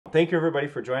Thank you everybody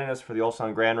for joining us for the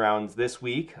Ultrasound Grand Rounds this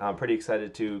week. I'm pretty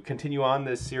excited to continue on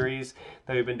this series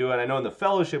that we've been doing. I know in the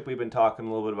fellowship we've been talking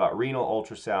a little bit about renal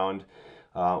ultrasound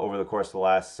over the course of the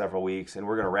last several weeks, and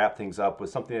we're going to wrap things up with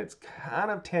something that's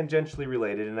kind of tangentially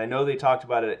related. And I know they talked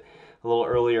about it a little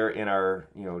earlier in our,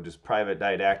 just private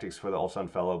didactics for the ultrasound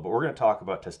fellow, but we're going to talk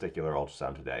about testicular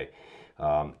ultrasound today.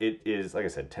 It is, like I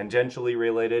said, tangentially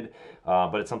related,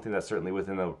 but it's something that's certainly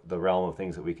within the realm of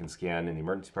things that we can scan in the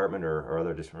emergency department or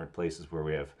other different places where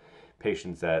we have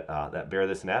patients that bear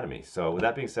this anatomy. So with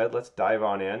that being said, let's dive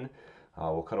on in.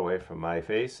 We'll cut away from my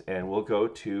face and we'll go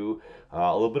to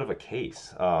a little bit of a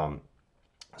case.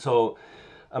 So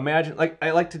imagine, I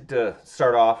like to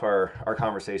start off our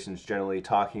conversations generally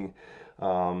talking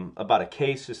about a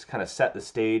case, just kind of set the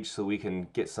stage so we can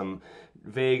get some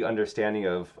vague understanding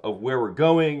of where we're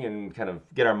going and kind of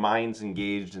get our minds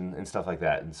engaged and stuff like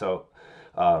that. And so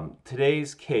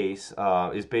today's case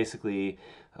is basically,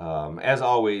 as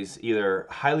always, either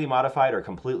highly modified or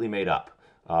completely made up.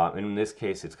 And in this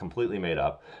case, it's completely made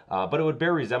up, but it would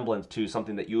bear resemblance to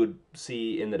something that you would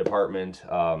see in the department,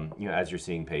 as you're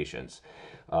seeing patients.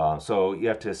 So you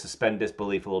have to suspend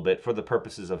disbelief a little bit for the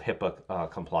purposes of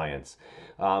HIPAA compliance.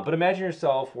 But imagine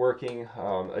yourself working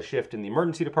a shift in the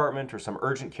emergency department or some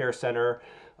urgent care center,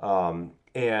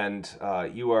 and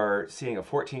you are seeing a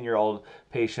 14-year-old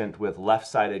patient with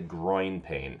left-sided groin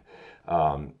pain.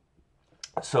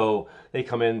 So they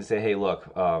come in and say, hey,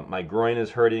 look, my groin is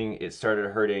hurting. It started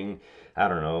hurting, I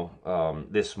don't know,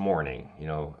 this morning.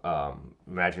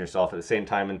 Imagine yourself at the same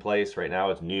time and place. Right now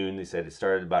it's noon. They said it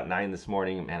started about 9 this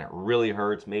morning. Man, it really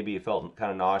hurts. Maybe you felt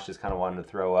kind of nauseous, kind of wanted to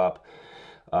throw up.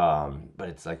 But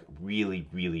it's like really,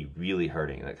 really, really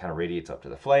hurting. And it kind of radiates up to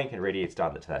the flank and radiates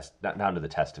down to the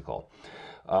testicle.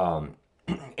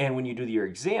 And when you do your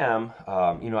exam,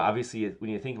 obviously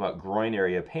when you think about groin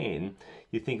area pain,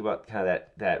 you think about kind of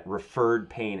that referred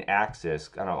pain axis,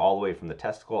 kind of all the way from the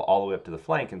testicle all the way up to the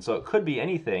flank. And so it could be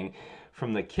anything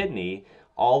from the kidney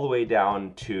all the way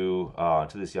down to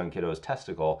this young kiddo's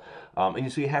testicle.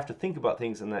 And so you have to think about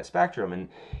things in that spectrum. And,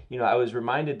 I was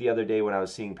reminded the other day when I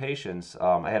was seeing patients,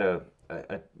 I had a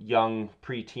young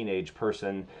pre-teenage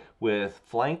person with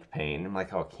flank pain. I'm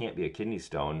like, oh, it can't be a kidney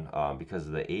stone because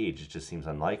of the age. It just seems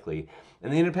unlikely.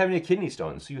 And they ended up having a kidney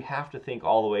stone. So you have to think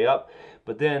all the way up.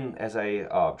 But then as I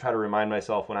try to remind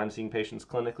myself when I'm seeing patients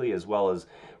clinically, as well as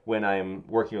when I'm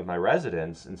working with my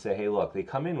residents and say, hey, look, they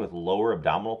come in with lower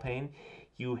abdominal pain,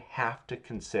 you have to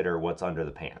consider what's under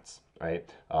the pants, right?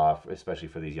 Especially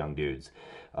for these young dudes.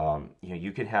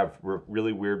 You can have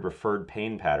really weird referred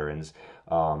pain patterns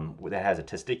that has a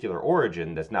testicular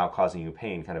origin that's now causing you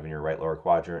pain kind of in your right lower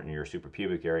quadrant and your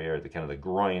suprapubic area, or the kind of the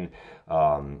groin,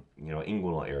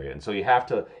 inguinal area. And so you have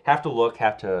to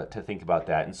think about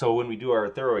that. And so when we do our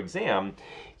thorough exam,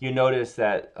 you notice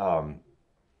that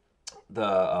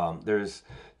there's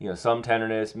some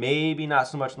tenderness, maybe not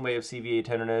so much in the way of CVA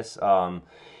tenderness,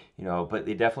 but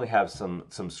they definitely have some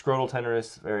scrotal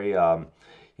tenderness, very a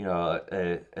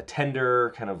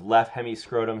tender kind of left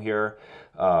hemiscrotum here.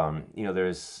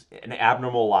 There's an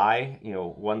abnormal lie.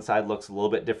 One side looks a little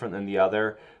bit different than the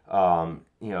other.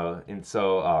 And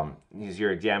so as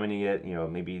you're examining it,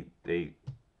 maybe they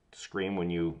scream when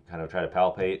you kind of try to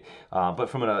palpate, but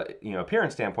from an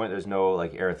appearance standpoint, there's no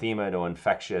like erythema, no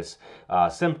infectious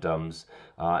symptoms,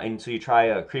 and so you try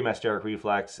a cremasteric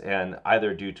reflex, and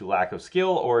either due to lack of skill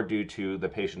or due to the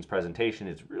patient's presentation,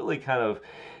 it's really kind of,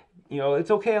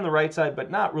 it's okay on the right side, but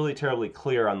not really terribly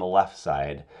clear on the left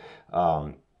side.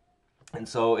 And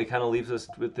so it kind of leaves us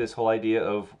with this whole idea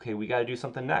of, okay, we got to do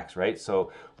something next, right?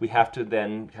 So we have to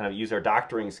then kind of use our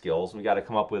doctoring skills, and we got to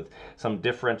come up with some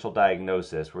differential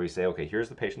diagnosis where we say, okay, here's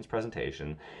the patient's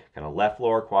presentation, kind of left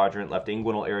lower quadrant, left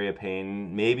inguinal area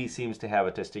pain, maybe seems to have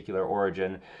a testicular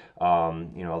origin,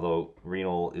 although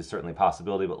renal is certainly a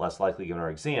possibility, but less likely given our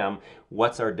exam.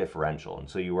 What's our differential? And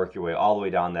so you work your way all the way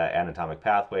down that anatomic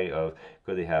pathway of,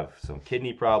 could they have some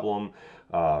kidney problem,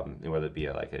 whether it be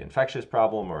like an infectious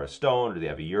problem or a stone, or they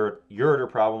have a ureter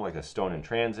problem like a stone in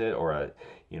transit, or a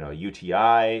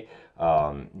UTI,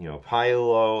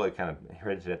 pyelo, it kind of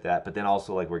hinted at that. But then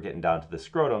also like we're getting down to the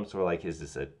scrotum, so we're like, is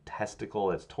this a testicle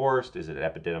that's torsed? Is it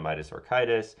epididymitis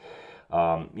orchitis?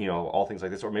 All things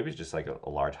like this, or maybe it's just like a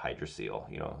large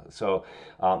hydrocele, So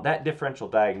that differential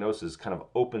diagnosis kind of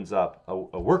opens up a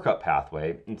workup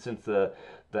pathway. And since the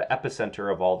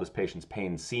epicenter of all this patient's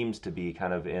pain seems to be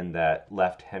kind of in that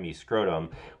left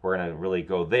hemiscrotum, we're going to really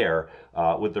go there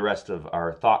with the rest of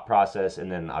our thought process, and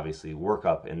then obviously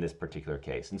workup in this particular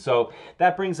case. And so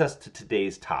that brings us to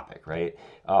today's topic, right?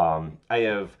 I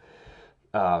have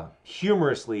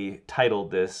humorously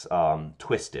titled this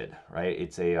Twisted, right?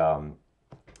 It's a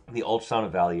the ultrasound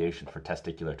evaluation for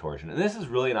testicular torsion. And this is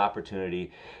really an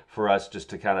opportunity for us just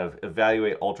to kind of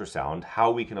evaluate ultrasound, how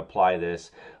we can apply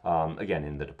this, again,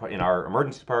 in our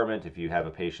emergency department, if you have a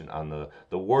patient on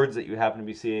the wards that you happen to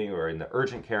be seeing, or in the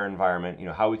urgent care environment,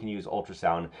 how we can use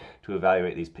ultrasound to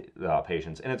evaluate these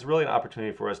patients. And it's really an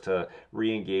opportunity for us to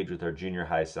re-engage with our junior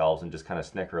high selves and just kind of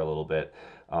snicker a little bit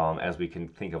as we can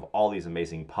think of all these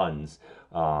amazing puns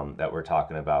that we're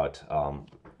talking about.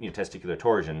 Testicular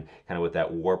torsion, kind of with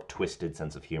that warped, twisted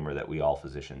sense of humor that we all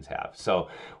physicians have. So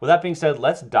with that being said,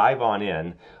 let's dive on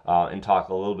in and talk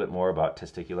a little bit more about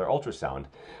testicular ultrasound.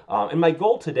 And my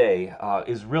goal today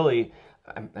is really,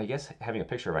 I guess having a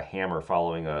picture of a hammer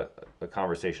following a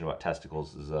conversation about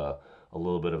testicles is a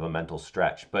little bit of a mental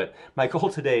stretch. But my goal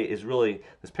today is really,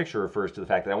 this picture refers to the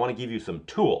fact that I want to give you some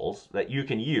tools that you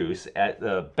can use at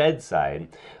the bedside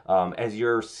as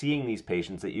you're seeing these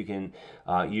patients that you can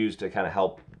use to kind of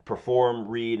help perform,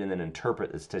 read, and then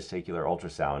interpret this testicular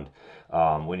ultrasound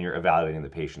when you're evaluating the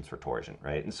patients for torsion,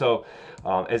 right? And so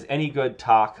as any good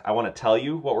talk, I want to tell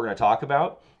you what we're going to talk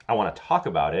about. I want to talk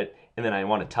about it, and then I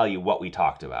want to tell you what we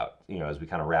talked about, as we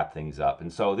kind of wrap things up.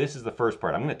 And so this is the first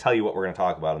part. I'm going to tell you what we're going to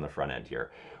talk about on the front end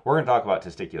here. We're going to talk about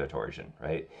testicular torsion,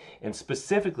 right? And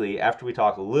specifically, after we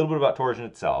talk a little bit about torsion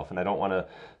itself, and I don't want to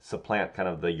supplant kind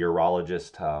of the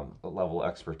urologist level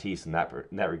expertise in that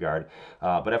regard,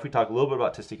 but if we talk a little bit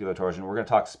about testicular torsion, we're going to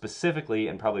talk specifically,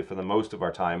 and probably for the most of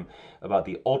our time, about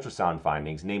the ultrasound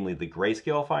findings, namely the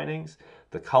grayscale findings,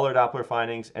 the color Doppler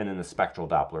findings, and then the spectral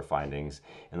Doppler findings,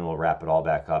 and then we'll wrap it all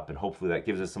back up, and hopefully that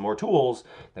gives us some more tools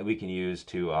that we can use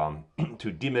to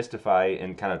to demystify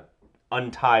and kind of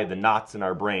untie the knots in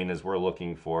our brain as we're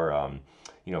looking for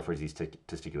for these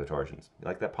testicular torsions. You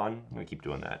like that pun? I'm gonna keep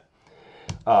doing that.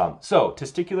 So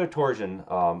testicular torsion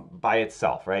by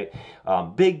itself, right?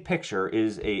 Big picture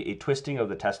is a twisting of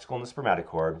the testicle and the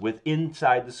spermatocord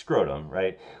inside the scrotum,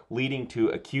 right? Leading to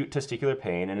acute testicular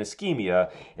pain and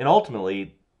ischemia, and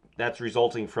ultimately that's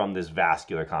resulting from this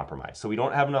vascular compromise. So we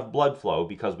don't have enough blood flow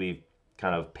because we've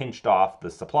kind of pinched off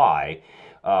the supply,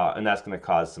 and that's going to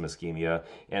cause some ischemia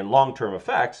and long-term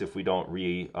effects if we don't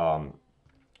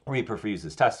reperfuse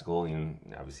this testicle, and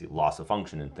obviously loss of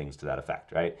function and things to that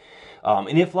effect, right?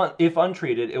 And if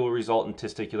untreated, it will result in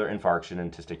testicular infarction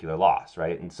and testicular loss,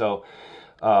 right? And so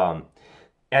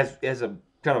as a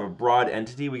kind of a broad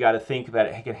entity, we got to think about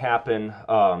it can happen,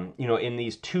 in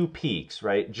these two peaks,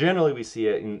 right? Generally, we see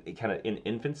it in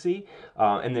infancy,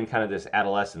 and then kind of this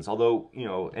adolescence. Although,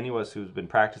 any of us who's been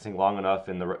practicing long enough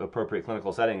in the appropriate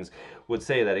clinical settings would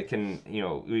say that it can,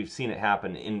 we've seen it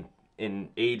happen in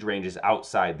age ranges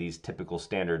outside these typical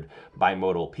standard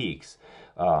bimodal peaks.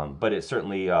 But it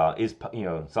certainly is,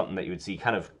 something that you would see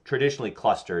kind of traditionally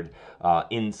clustered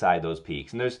inside those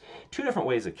peaks. And there's two different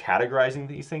ways of categorizing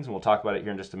these things, and we'll talk about it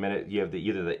here in just a minute. You have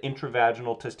either the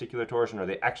intravaginal testicular torsion or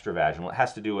the extravaginal. It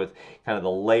has to do with kind of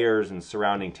the layers and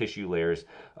surrounding tissue layers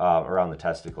around the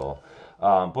testicle.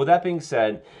 But with that being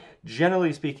said,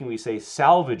 generally speaking, we say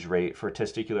salvage rate for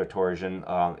testicular torsion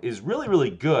is really,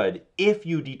 really good if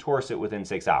you detorse it within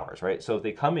 6 hours, right? So if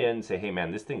they come in and say, hey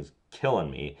man, this thing's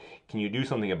killing me, can you do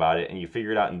something about it? And you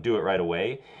figure it out and do it right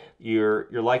away, your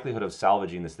likelihood of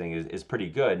salvaging this thing is pretty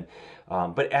good.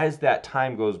 But as that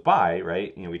time goes by,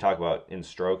 right, we talk about in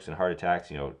strokes and heart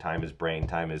attacks, time is brain,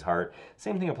 time is heart.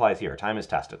 Same thing applies here. Time is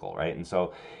testicle, right? And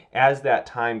so as that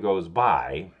time goes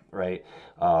by, right,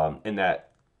 and that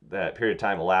period of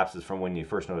time elapses from when you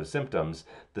first notice symptoms,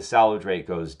 the salvage rate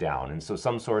goes down. And so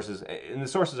some sources, and the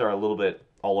sources are a little bit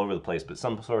all over the place, but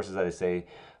some sources that I say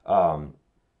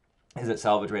is that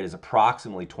salvage rate is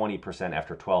approximately 20%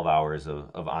 after 12 hours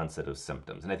of onset of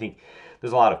symptoms. And I think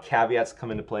there's a lot of caveats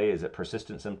come into play. Is it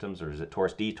persistent symptoms, or is it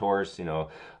torse, detorse,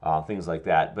 things like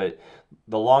that. But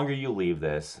the longer you leave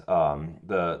this,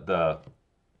 the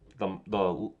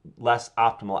less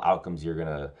optimal outcomes you're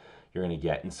gonna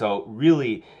get. And so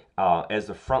really, as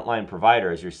the frontline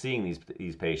provider, as you're seeing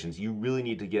these patients, you really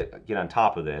need to get on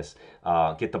top of this,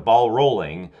 get the ball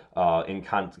rolling in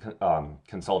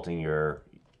consulting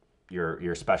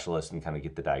your specialist and kind of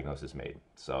get the diagnosis made.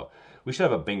 So we should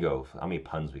have a bingo of how many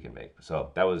puns we can make.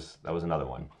 So that was another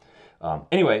one.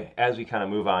 Anyway, as we kind of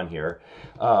move on here,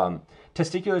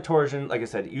 testicular torsion, like I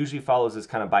said, usually follows this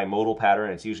kind of bimodal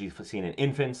pattern. It's usually seen in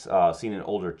infants, seen in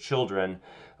older children,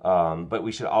 but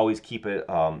we should always keep it,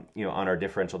 on our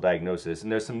differential diagnosis.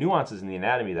 And there's some nuances in the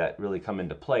anatomy that really come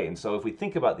into play. And so if we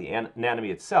think about the anatomy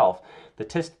itself, the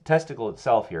testicle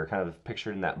itself here, kind of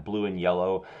pictured in that blue and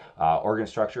yellow organ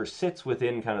structure, sits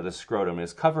within kind of the scrotum and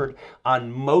is covered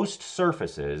on most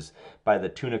surfaces by the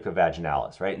tunica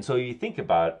vaginalis, right? And so you think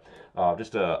about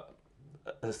just a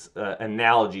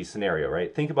analogy scenario,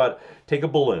 right? Think about, take a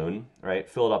balloon, right?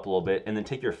 Fill it up a little bit, and then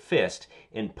take your fist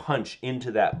and punch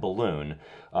into that balloon.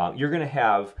 You're going to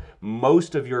have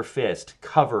most of your fist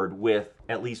covered with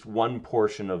at least one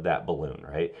portion of that balloon,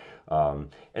 right?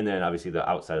 And then obviously the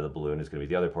outside of the balloon is going to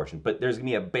be the other portion. But there's going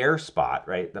to be a bare spot,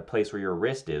 right? The place where your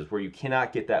wrist is, where you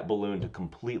cannot get that balloon to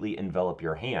completely envelop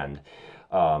your hand.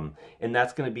 And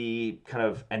that's going to be kind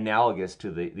of analogous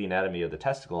to the anatomy of the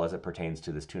testicle as it pertains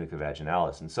to this tunica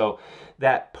vaginalis. And so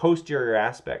that posterior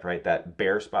aspect, right, that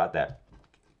bare spot, that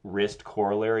wrist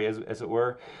corollary, as it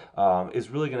were, is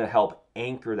really going to help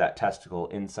anchor that testicle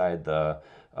inside the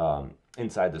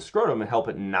scrotum and help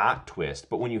it not twist.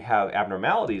 But when you have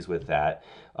abnormalities with that,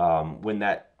 when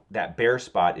that bare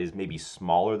spot is maybe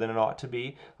smaller than it ought to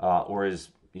be, or is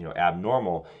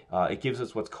abnormal, it gives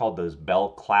us what's called those bell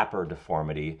clapper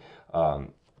deformity,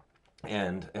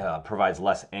 and provides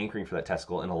less anchoring for that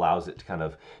testicle and allows it to kind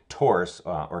of torse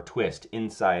or twist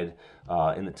inside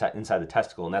inside the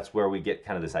testicle, and that's where we get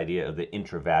kind of this idea of the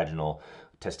intravaginal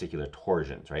testicular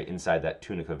torsions, right? Inside that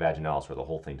tunica vaginalis, where the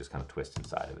whole thing just kind of twists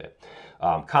inside of it.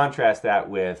 Contrast that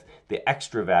with the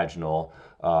extravaginal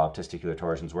testicular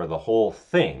torsions, where the whole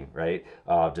thing, right,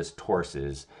 just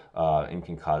torses and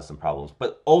can cause some problems.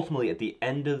 But ultimately, at the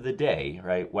end of the day,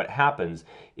 right, what happens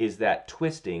is that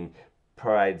twisting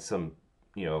provides some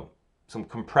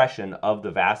compression of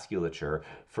the vasculature,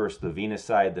 first the venous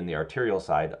side, then the arterial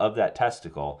side of that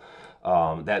testicle,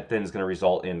 that then is going to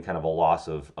result in kind of a loss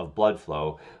of blood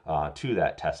flow to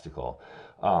that testicle.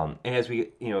 And as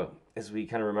we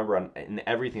kind of remember in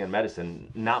everything in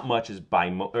medicine, not much is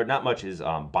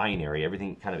binary.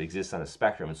 Everything kind of exists on a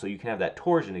spectrum, and so you can have that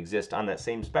torsion exist on that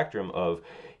same spectrum of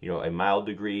a mild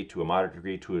degree to a moderate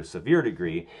degree to a severe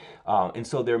degree, and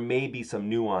so there may be some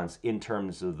nuance in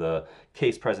terms of the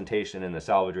case presentation and the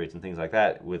salvage rates and things like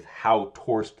that with how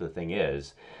torsed the thing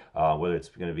is, whether it's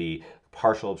going to be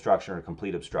partial obstruction or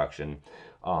complete obstruction,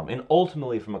 and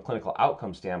ultimately from a clinical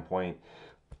outcome standpoint,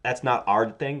 that's not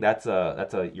our thing. That's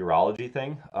a urology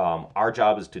thing. Our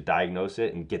job is to diagnose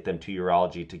it and get them to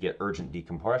urology to get urgent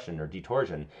decompression or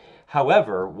detorsion.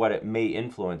 However, what it may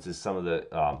influence is some of the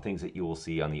things that you will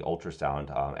see on the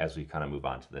ultrasound as we kind of move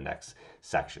on to the next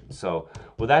section. So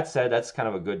with that said, that's kind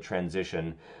of a good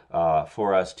transition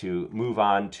for us to move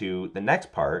on to the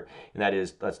next part, and that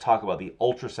is, let's talk about the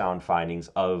ultrasound findings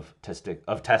of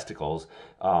testicles,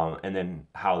 and then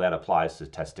how that applies to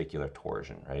testicular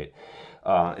torsion, right?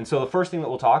 And so the first thing that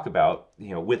we'll talk about,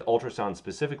 with ultrasound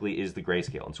specifically, is the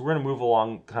grayscale. And so we're going to move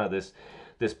along kind of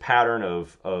this pattern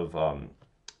of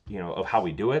how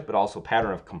we do it, but also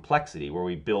pattern of complexity, where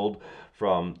we build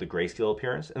from the grayscale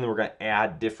appearance, and then we're going to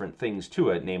add different things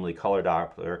to it, namely color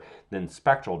Doppler, then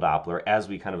spectral Doppler, as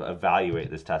we kind of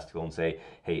evaluate this testicle and say,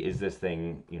 hey, is this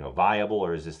thing viable,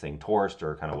 or is this thing torsed,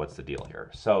 or kind of what's the deal here?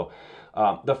 So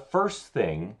the first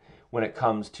thing when it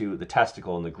comes to the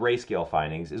testicle and the grayscale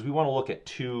findings is we want to look at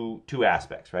two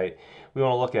aspects, right? We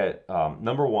want to look at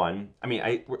number one.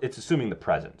 It's assuming the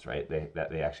presence, right? That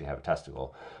they actually have a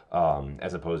testicle,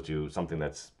 as opposed to something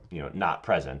that's not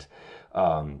present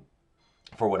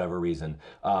for whatever reason.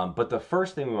 But the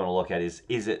first thing we want to look at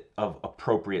is it of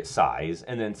appropriate size,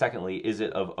 and then secondly, is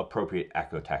it of appropriate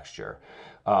echotexture?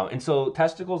 And so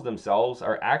testicles themselves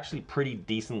are actually pretty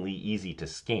decently easy to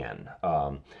scan.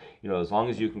 As long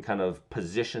as you can kind of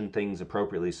position things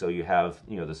appropriately so you have,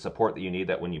 the support that you need,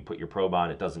 that when you put your probe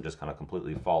on, it doesn't just kind of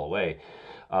completely fall away.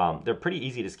 They're pretty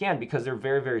easy to scan because they're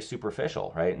very, very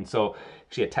superficial, right? And so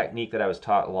actually a technique that I was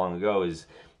taught long ago is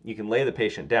you can lay the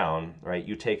patient down, right?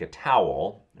 You take a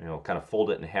towel, kind of fold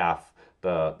it in half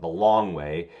the long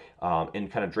way,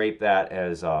 and kind of drape that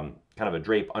as kind of a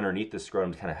drape underneath the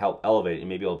scrotum to kind of help elevate it, and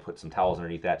maybe able to put some towels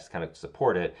underneath that to kind of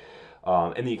support it.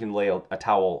 And then you can lay a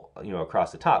towel,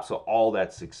 across the top, so all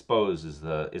that's exposed is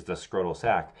the scrotal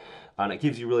sac, and it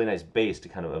gives you a really nice base to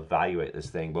kind of evaluate this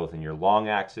thing, both in your long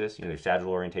axis, your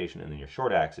sagittal orientation, and then your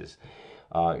short axis,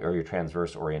 or your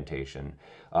transverse orientation.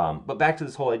 But back to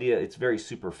this whole idea, it's very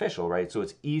superficial, right? So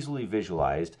it's easily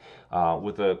visualized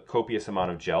with a copious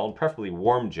amount of gel, and preferably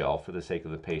warm gel for the sake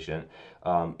of the patient.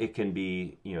 It can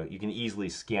be, you can easily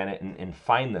scan it and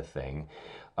find the thing.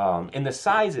 And the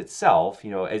size itself,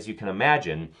 as you can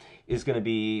imagine, is going to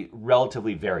be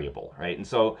relatively variable, right? And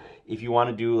so if you want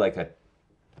to do like a,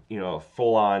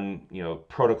 full-on,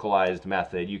 protocolized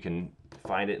method, you can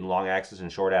find it in long axis and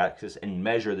short axis and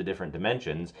measure the different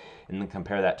dimensions and then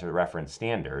compare that to reference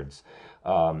standards.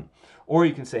 Or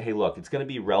you can say, hey, look, it's going to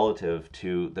be relative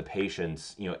to the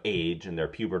patient's, age and their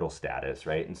pubertal status,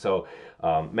 right? And so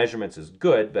measurements is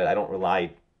good, but I don't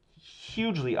rely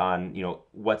hugely on,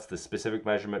 what's the specific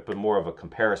measurement, but more of a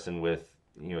comparison with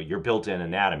your built-in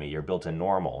anatomy, your built-in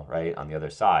normal, right, on the other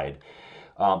side.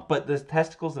 But the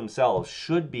testicles themselves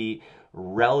should be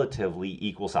relatively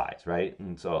equal size, right?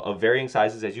 And so of varying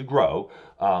sizes as you grow,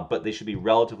 but they should be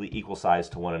relatively equal size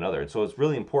to one another. And so it's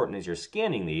really important as you're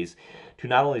scanning these to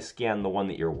not only scan the one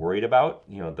that you're worried about,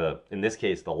 in this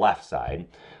case, the left side,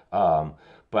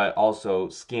 but also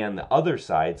scan the other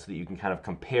side so that you can kind of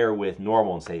compare with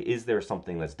normal and say, is there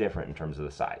something that's different in terms of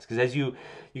the size? Because as you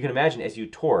can imagine, as you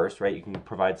torse, right, you can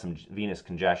provide some venous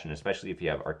congestion, especially if you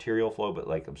have arterial flow, but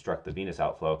like obstruct the venous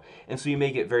outflow. And so you may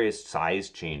get various size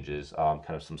changes, kind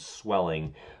of some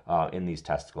swelling in these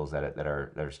testicles that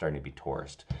are starting to be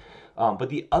torsed. But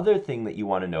the other thing that you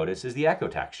want to notice is the echo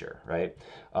texture, right?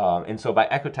 And so by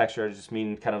echo texture, I just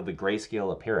mean kind of the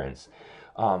grayscale appearance.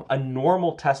 A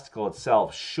normal testicle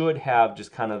itself should have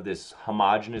just kind of this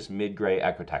homogeneous mid-gray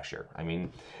echo texture. I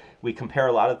mean, we compare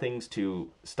a lot of things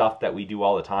to stuff that we do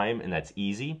all the time, and that's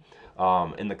easy.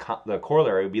 And the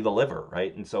corollary would be the liver,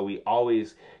 right? And so we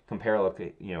always compare,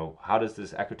 how does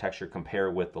this echo texture compare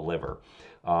with the liver?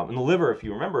 And the liver, if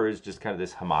you remember, is just kind of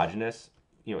this homogeneous,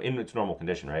 in its normal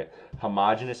condition, right?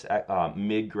 Homogeneous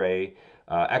mid-gray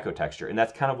echo texture, and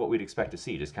that's kind of what we'd expect to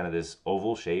see, just kind of this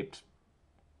oval-shaped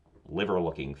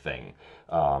liver-looking thing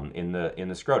in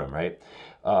the scrotum, right?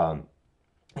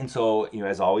 And so,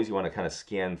 as always, you want to kind of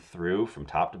scan through from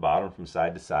top to bottom, from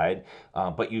side to side,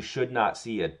 but you should not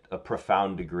see a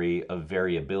profound degree of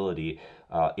variability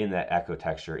in that echo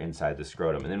texture inside the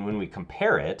scrotum. And then when we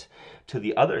compare it to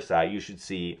the other side, you should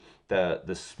see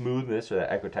the smoothness, or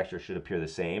the echo texture should appear the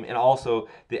same, and also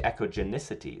the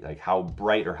echogenicity, like how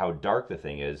bright or how dark the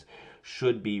thing is,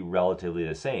 should be relatively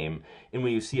the same. And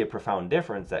when you see a profound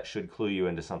difference, that should clue you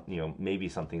into something, maybe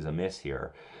something's amiss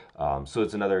here. So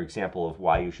it's another example of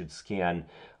why you should scan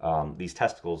these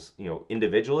testicles,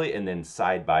 individually and then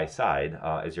side by side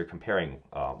as you're comparing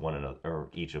one another, or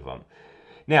each of them.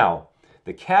 Now,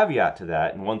 the caveat to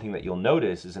that, and one thing that you'll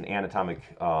notice, is an anatomic,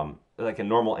 like a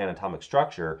normal anatomic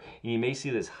structure, and you may see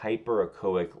this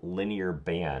hyperechoic linear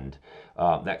band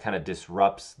that kind of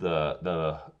disrupts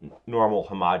the normal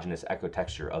homogeneous echo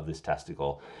texture of this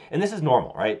testicle. And this is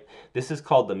normal, right? This is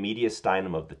called the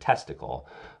mediastinum of the testicle,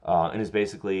 and is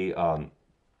basically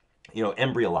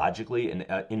embryologically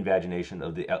an invagination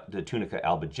of the tunica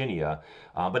albuginea,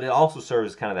 but it also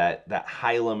serves kind of that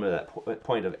hilum, or that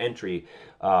point of entry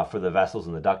for the vessels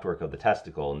and the ductwork of the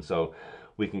testicle. And so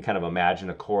we can kind of imagine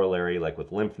a corollary like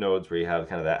with lymph nodes, where you have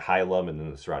kind of that hilum and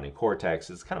then the surrounding cortex.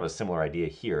 It's kind of a similar idea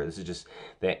here. This is just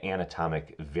the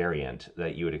anatomic variant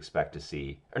that you would expect to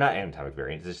see, or not anatomic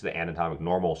variant, this is the anatomic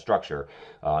normal structure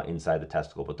inside the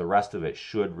testicle, but the rest of it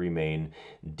should remain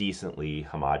decently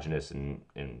homogeneous and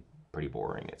pretty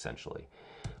boring, essentially.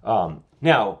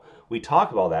 Now, we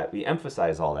talk about that, we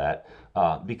emphasize all that,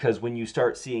 because when you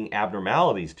start seeing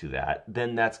abnormalities to that,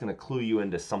 then that's going to clue you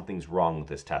into something's wrong with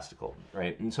this testicle,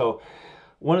 right? And so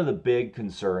one of the big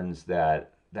concerns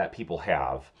that people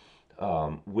have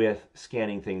with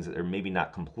scanning things that they're maybe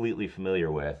not completely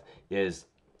familiar with is,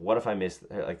 what if I miss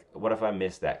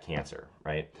that cancer,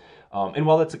 right? And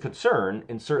while that's a concern,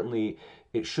 and certainly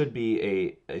it should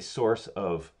be a source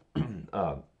of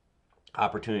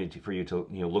opportunity for you to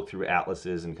look through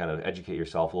atlases and kind of educate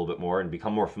yourself a little bit more and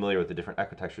become more familiar with the different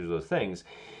echo textures of those things,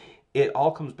 it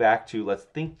all comes back to, let's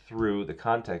think through the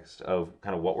context of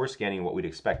kind of what we're scanning, what we'd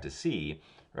expect to see,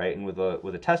 right? And with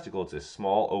a testicle, it's a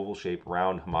small oval-shaped,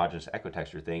 round, homogeneous echo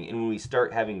texture thing. And when we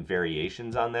start having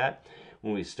variations on that,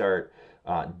 when we start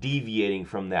deviating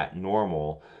from that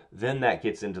normal, then that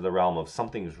gets into the realm of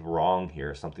something's wrong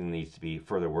here, something needs to be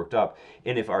further worked up.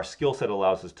 And if our skill set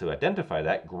allows us to identify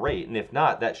that, great. And if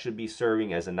not, that should be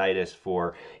serving as a nidus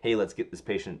for, hey, let's get this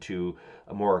patient to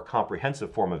a more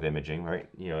comprehensive form of imaging, right?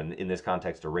 In this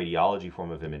context, a radiology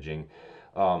form of imaging.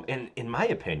 And in my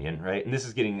opinion, right, and this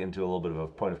is getting into a little bit of a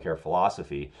point of care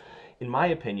philosophy, in my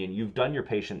opinion, you've done your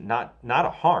patient not a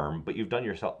harm, but you've done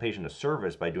your patient a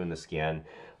service by doing the scan,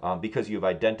 because you've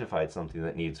identified something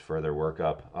that needs further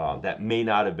workup that may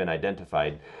not have been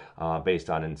identified based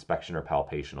on inspection or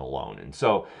palpation alone. And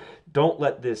so don't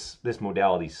let this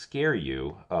modality scare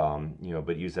you,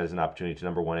 but use it as an opportunity to,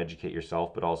 number one, educate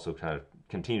yourself, but also kind of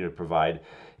continue to provide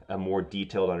a more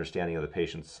detailed understanding of the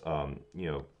patient's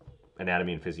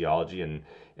anatomy and physiology, and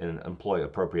employ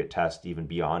appropriate tests even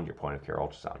beyond your point of care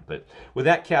ultrasound. But with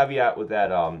that caveat, with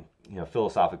that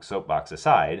philosophic soapbox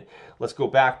aside, let's go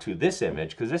back to this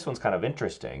image, because this one's kind of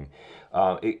interesting.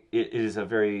 It is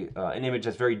an image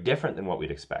that's very different than what we'd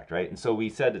expect, right? And so we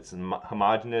said it's a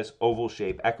homogeneous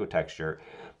oval-shaped echo texture,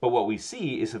 but what we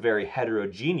see is a very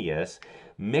heterogeneous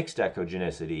mixed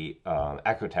echogenicity,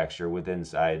 echotexture within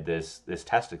inside this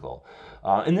testicle.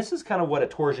 And this is kind of what a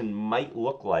torsion might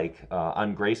look like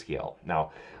on grayscale.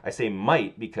 Now, I say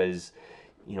might because,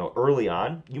 you know, early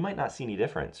on, you might not see any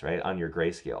difference, right, on your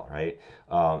grayscale, right?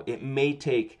 It may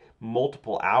take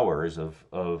multiple hours of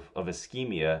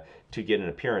ischemia to get an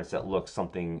appearance that looks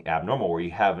something abnormal, where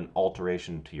you have an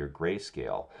alteration to your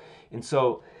grayscale. And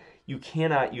so you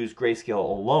cannot use grayscale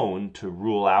alone to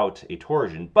rule out a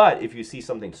torsion. But if you see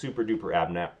something super duper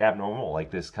abnormal,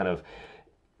 like this kind of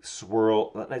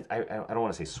swirl, I don't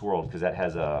want to say swirled because that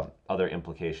has other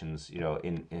implications, you know,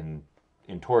 in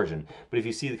torsion. But if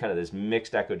you see the kind of this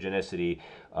mixed echogenicity,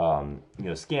 you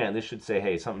know, scan, this should say,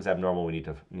 hey, something's abnormal. We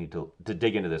need to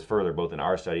dig into this further, both in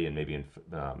our study and maybe in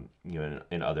you know,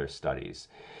 in other studies.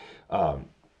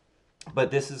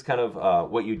 But this is kind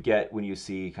of what you'd get when you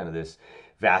see kind of this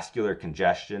vascular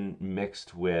congestion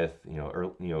mixed with, you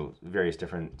know, various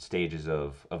different stages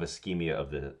of ischemia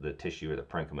of the tissue or the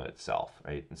parenchyma itself,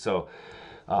 right? And so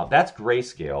that's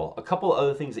grayscale. A couple of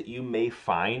other things that you may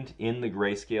find in the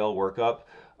grayscale workup,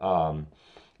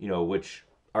 you know, which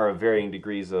are of varying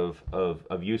degrees of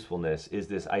usefulness, is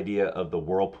this idea of the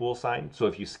whirlpool sign. So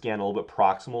if you scan a little bit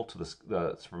proximal to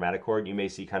the spermatocord, you may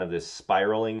see kind of this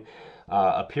spiraling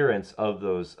appearance of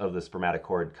the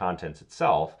spermatocord contents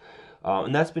itself.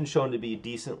 And that's been shown to be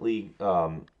decently,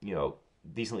 you know,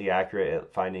 decently accurate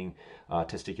at finding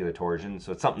testicular torsion.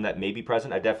 So it's something that may be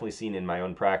present. I've definitely seen in my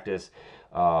own practice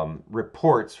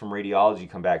reports from radiology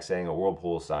come back saying a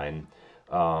whirlpool sign.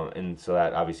 And so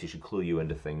that obviously should clue you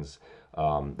into things,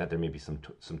 that there may be some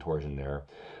torsion there.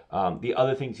 The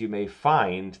other things you may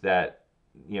find that,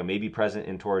 you know, may be present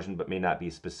in torsion but may not be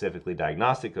specifically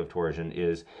diagnostic of torsion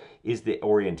is the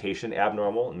orientation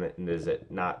abnormal, and does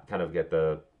it not kind of get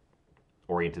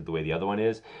oriented the way the other one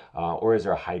is, or is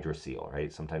there a hydrocele,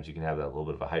 right? Sometimes you can have that little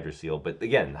bit of a hydrocele, but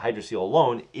again, the hydrocele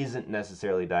alone isn't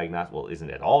necessarily diagnostic, well, isn't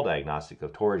at all diagnostic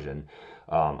of torsion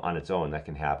on its own. That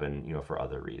can happen, you know, for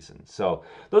other reasons. So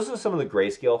those are some of the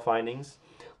grayscale findings.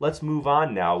 Let's move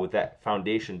on now with that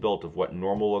foundation built of what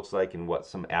normal looks like and what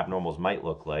some abnormals might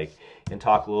look like, and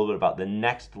talk a little bit about the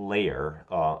next layer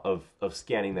of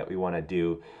scanning that we want to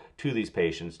do to these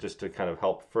patients, just to kind of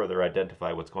help further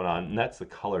identify what's going on, and that's the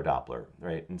color Doppler,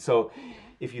 right? And so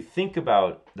if you think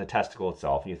about the testicle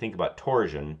itself and you think about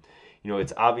torsion, you know,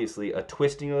 it's obviously a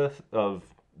twisting of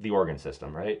the organ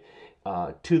system, right?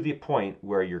 To the point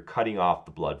where you're cutting off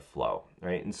the blood flow,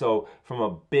 right? And so from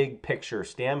a big picture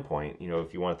standpoint, you know,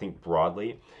 if you want to think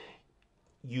broadly,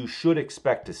 you should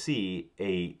expect to see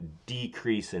a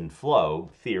decrease in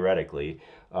flow, theoretically,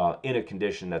 in a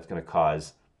condition that's going to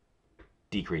cause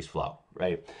decreased flow,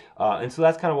 right? And so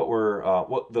that's kind of what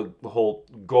what the whole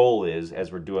goal is as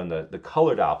we're doing the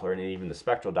color Doppler and even the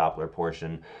spectral Doppler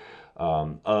portion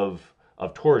of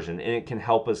torsion, and it can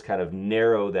help us kind of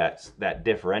narrow that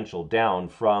differential down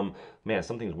from, man,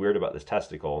 something's weird about this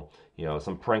testicle, you know,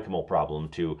 some parenchymal problem,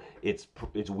 to it's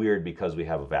weird because we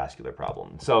have a vascular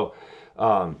problem. So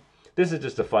this is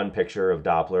just a fun picture of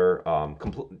Doppler,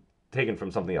 taken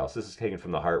from something else. This is taken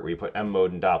from the heart, where you put M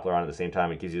mode and Doppler on at the same time.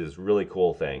 It gives you this really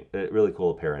cool thing, really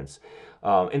cool appearance.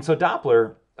 And so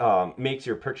Doppler makes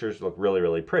your pictures look really,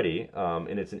 really pretty,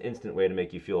 and it's an instant way to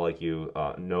make you feel like you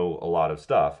know a lot of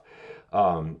stuff.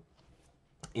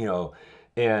 You know,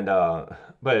 and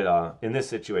but in this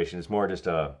situation, it's more just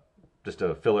a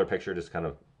filler picture, just kind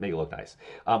of make it look nice.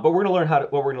 But we're going to learn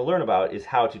what we're going to learn about is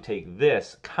how to take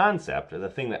this concept, or the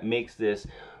thing that makes this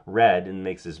red and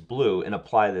makes this blue, and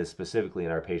apply this specifically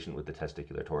in our patient with the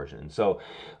testicular torsion. So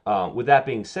with that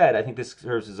being said, I think this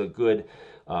serves as a good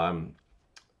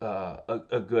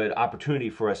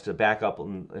opportunity for us to back up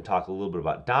and talk a little bit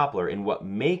about Doppler and what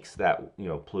makes that, you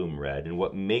know, plume red and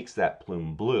what makes that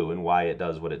plume blue and why it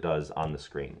does what it does on the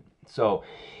screen. So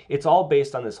it's all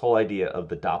based on this whole idea of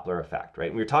the Doppler effect,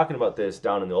 right? We were talking about this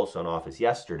down in the ultrasound office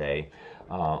yesterday,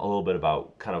 a little bit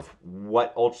about kind of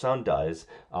what ultrasound does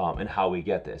and how we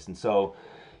get this. And so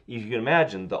if you can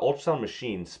imagine, the ultrasound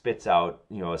machine spits out,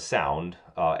 you know, a sound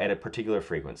at a particular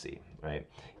frequency, right?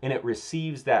 And it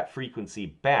receives that frequency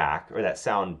back, or that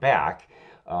sound back,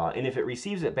 and if it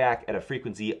receives it back at a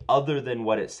frequency other than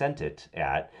what it sent it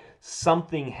at,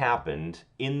 something happened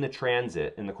in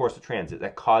the course of transit,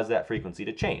 that caused that frequency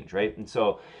to change, right? And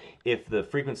so if the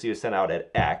frequency was sent out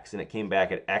at X and it came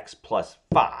back at X plus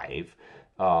 5,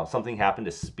 something happened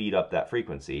to speed up that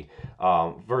frequency,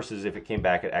 versus if it came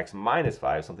back at X minus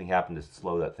 5, something happened to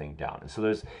slow that thing down. And so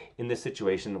there's, in this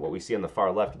situation, what we see on the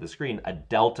far left of the screen, a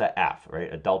delta F,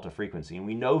 right? A delta frequency. And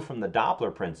we know from the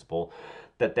Doppler principle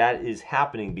that that is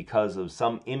happening because of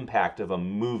some impact of a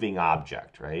moving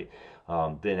object, right?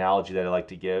 The analogy that I like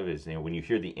to give is, when you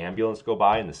hear the ambulance go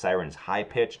by and the siren is high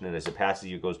pitched, and then as it passes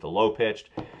you, it goes to low pitched.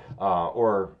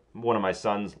 Or one of my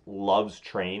sons loves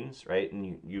trains, right?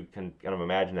 And you can kind of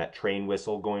imagine that train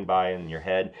whistle going by in your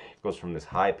head. It goes from this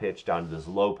high pitch down to this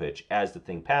low pitch as the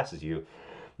thing passes you.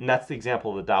 And that's the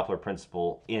example of the Doppler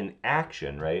principle in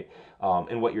action, right?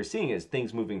 And what you're seeing is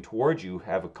things moving towards you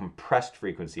have a compressed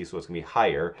frequency, so it's going to be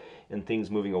higher, and things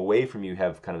moving away from you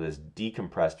have kind of this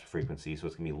decompressed frequency, so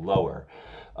it's going to be lower.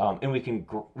 And we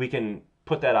can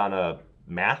put that on a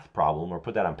math problem or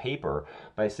put that on paper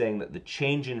by saying that the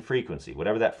change in frequency,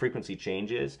 whatever that frequency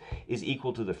change is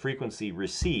equal to the frequency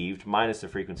received minus the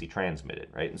frequency transmitted,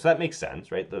 right? And so that makes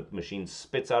sense, right? The machine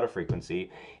spits out a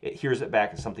frequency, it hears it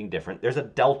back as something different. There's a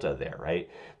delta there, right?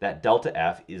 That delta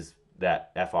F is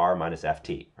that FR minus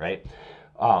FT, right?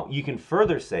 You can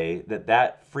further say that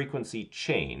that frequency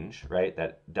change, right,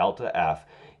 that delta F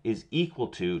is equal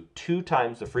to 2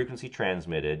 times the frequency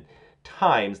transmitted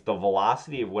times the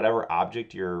velocity of whatever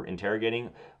object you're interrogating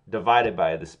divided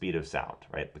by the speed of sound,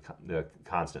 right? The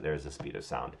constant there is the speed of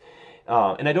sound.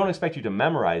 And I don't expect you to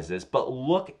memorize this, but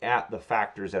look at the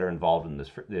factors that are involved in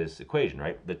this equation,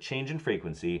 right? The change in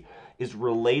frequency is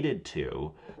related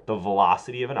to the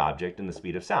velocity of an object and the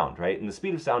speed of sound, right? And the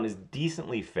speed of sound is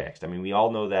decently fixed. I mean, we all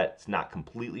know that it's not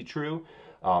completely true.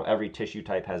 Every tissue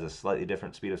type has a slightly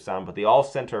different speed of sound, but they all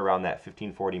center around that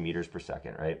 1540 meters per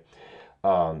second, right?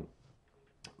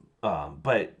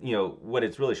 But what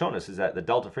it's really shown us is that the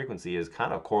delta frequency is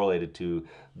kind of correlated to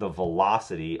the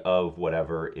velocity of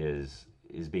whatever is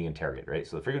being interrogated, right?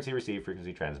 So the frequency received,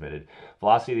 frequency transmitted,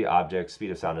 velocity of the object,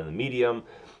 speed of sound in the medium,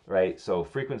 right? So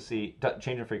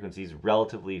change in frequency is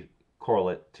relatively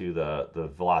correlate to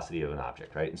the velocity of an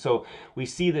object, right? And so we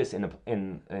see this in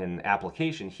an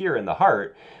application here in the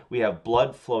heart. We have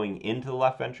blood flowing into the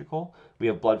left ventricle. We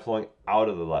have blood flowing out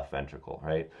of the left ventricle,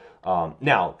 right?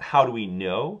 Now, how do we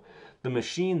know? The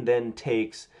machine then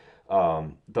takes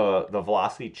the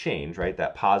velocity change, right?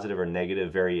 That positive or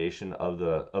negative variation of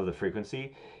the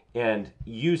frequency, and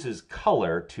uses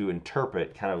color to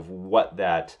interpret kind of what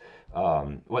that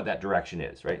direction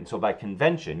is, right? And so by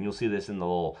convention, you'll see this in the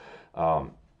little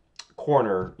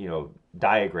corner,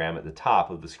 diagram at the top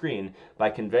of the screen. By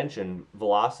convention,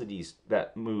 velocities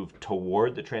that move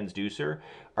toward the transducer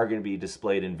are going to be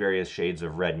displayed in various shades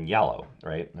of red and yellow,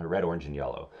 right? Or red, orange, and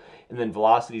yellow. And then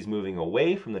velocities moving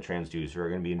away from the transducer are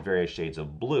going to be in various shades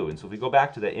of blue. And so if we go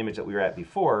back to the image that we were at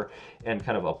before and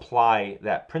kind of apply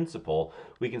that principle,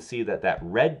 we can see that that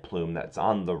red plume that's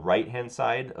on the right-hand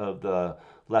side of the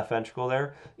left ventricle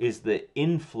there is the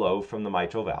inflow from the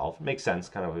mitral valve. Makes sense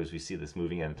kind of as we see this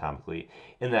moving anatomically.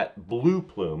 And that blue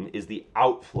plume is the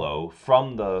outflow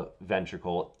from the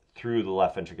ventricle through the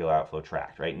left ventricular outflow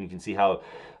tract, right? And you can see how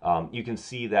you can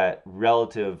see that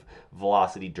relative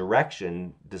velocity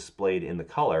direction displayed in the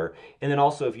color. And then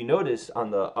also, if you notice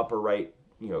on the upper right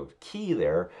key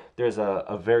there's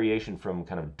a variation from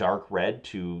kind of dark red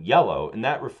to yellow, and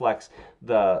that reflects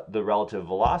the relative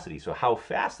velocity, so how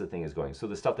fast the thing is going. So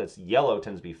the stuff that's yellow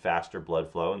tends to be faster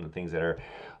blood flow, and the things that are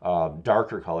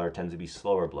darker color tends to be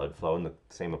slower blood flow, and the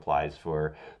same applies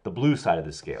for the blue side of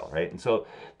the scale, right? And so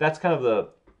that's kind of the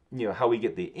how we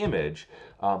get the image,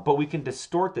 but we can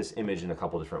distort this image in a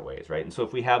couple different ways, right? And so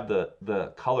if we have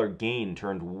the color gain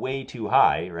turned way too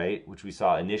high, right, which we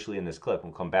saw initially in this clip,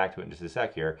 and we'll come back to it in just a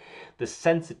sec here, the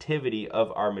sensitivity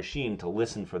of our machine to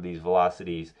listen for these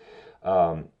velocities,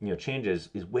 changes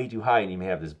is way too high, and you may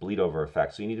have this bleed over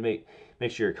effect. So you need to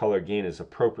make sure your color gain is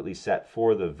appropriately set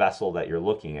for the vessel that you're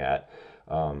looking at.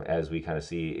 As we kind of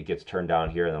see, it gets turned down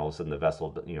here, and then all of a sudden the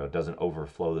vessel, doesn't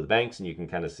overflow the banks, and you can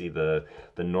kind of see the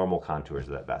normal contours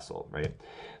of that vessel, right?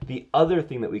 The other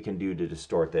thing that we can do to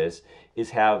distort this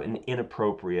is have an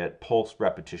inappropriate pulse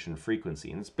repetition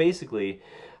frequency, and it's basically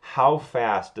how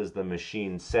fast does the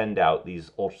machine send out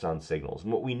these ultrasound signals.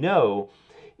 And what we know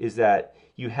is that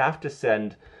you have to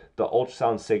send the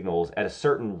ultrasound signals at a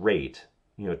certain rate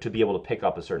to be able to pick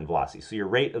up a certain velocity. So your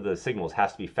rate of the signals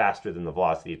has to be faster than the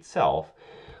velocity itself.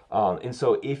 And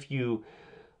so if you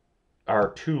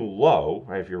are too low,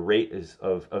 right, if your rate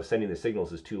of sending the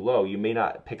signals is too low, you may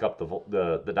not pick up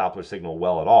the Doppler signal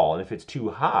well at all. And if it's too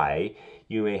high,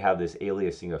 you may have this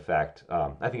aliasing effect.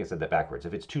 I think I said that backwards.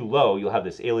 If it's too low, you'll have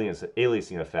this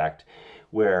aliasing effect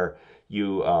where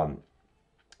you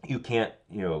can't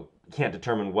can't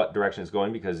determine what direction it's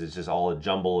going because it's just all a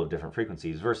jumble of different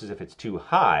frequencies, versus if it's too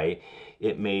high,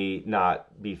 it may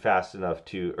not be fast enough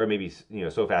to, or maybe, you know,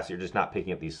 so fast you're just not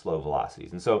picking up these slow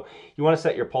velocities. And so you want to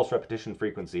set your pulse repetition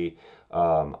frequency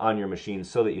on your machine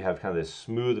so that you have kind of this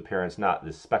smooth appearance, not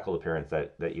this speckled appearance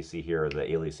that you see here, or the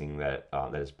aliasing that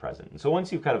is present. And so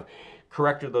once you've kind of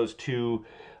corrected those two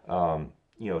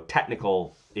you know,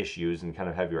 technical issues and kind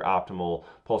of have your optimal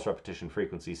pulse repetition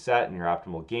frequency set and your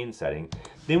optimal gain setting,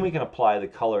 then we can apply the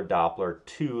color Doppler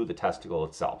to the testicle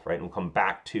itself, right? And we'll come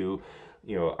back to,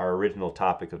 you know, our original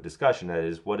topic of discussion, that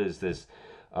is, what is this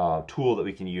tool that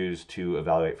we can use to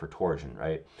evaluate for torsion,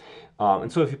 right?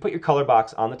 And so if you put your color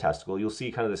box on the testicle, you'll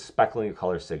see kind of the speckling of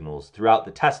color signals throughout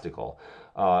the testicle.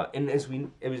 And as we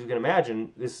can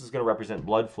imagine, this is going to represent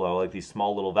blood flow, like these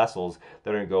small little vessels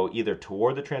that are going to go either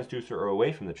toward the transducer or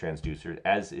away from the transducer,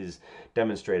 as is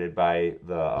demonstrated by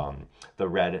the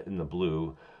red and the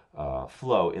blue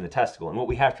flow in the testicle. And what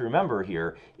we have to remember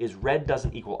here is red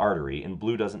doesn't equal artery and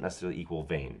blue doesn't necessarily equal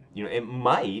vein. You know, it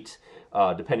might,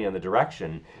 depending on the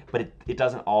direction, but it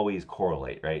doesn't always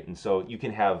correlate, right? And so you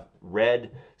can have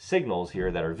red signals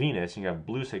here that are venous, and you have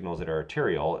blue signals that are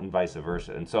arterial, and vice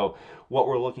versa. And so what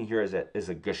we're looking here is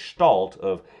a gestalt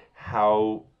of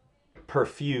how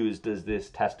perfused does this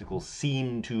testicle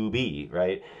seem to be,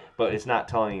 right? But it's not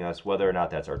telling us whether or not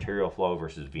that's arterial flow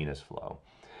versus venous flow.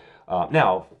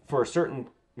 Now, for certain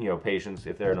patients,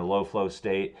 if they're in a low flow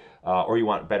state, or you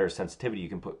want better sensitivity, you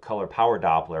can put color power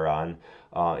Doppler on,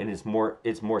 and it's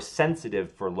more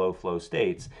sensitive for low flow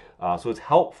states. So it's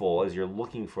helpful as you're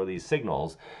looking for these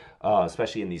signals,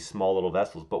 especially in these small little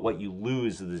vessels. But what you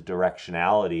lose is the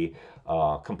directionality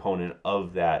component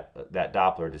of that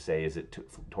Doppler to say, is it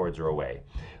towards or away?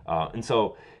 And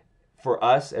so for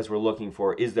us, as we're looking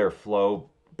for, is there flow,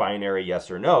 binary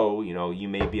yes or no, you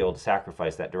may be able to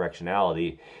sacrifice that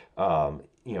directionality,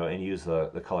 and use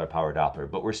the color power Doppler.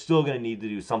 But we're still going to need to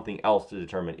do something else to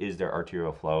determine, is there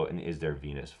arterial flow and is there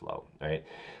venous flow, right?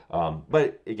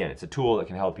 But again, it's a tool that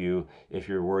can help you if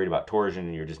you're worried about torsion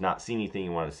and you're just not seeing anything,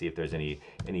 you want to see if there's any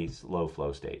low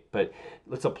flow state. But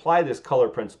let's apply this color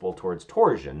principle towards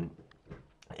torsion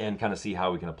and kind of see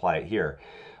how we can apply it here.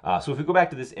 So if we go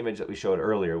back to this image that we showed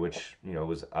earlier, which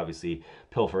was obviously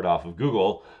pilfered off of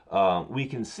Google, we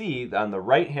can see on the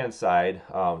right-hand side,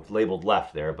 it's labeled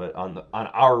left there, but on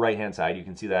our right-hand side, you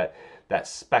can see that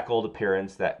speckled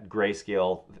appearance, that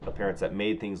grayscale appearance that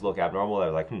made things look abnormal. They're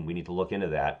like, we need to look into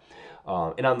that.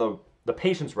 And on the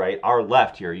patient's right, our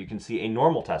left here, you can see a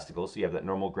normal testicle, so you have that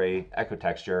normal gray echo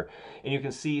texture, and you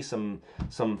can see some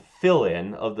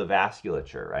fill-in of the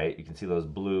vasculature, right? You can see those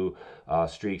blue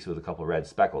streaks with a couple of red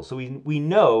speckles. So we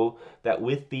know that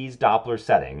with these Doppler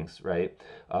settings, right,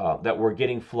 that we're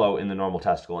getting flow in the normal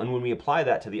testicle. And when we apply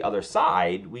that to the other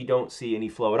side, we don't see any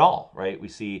flow at all, right? We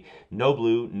see no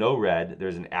blue, no red.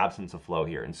 There's an absence of flow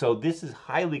here. And so this is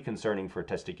highly concerning for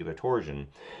testicular torsion,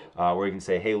 where you can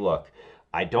say, hey, look,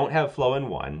 I don't have flow in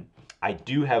one, I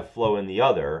do have flow in the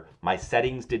other, my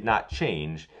settings did not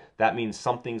change. That means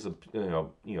something's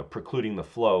precluding the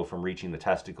flow from reaching the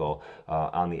testicle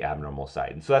on the abnormal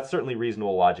side. And so that's certainly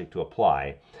reasonable logic to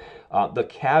apply. The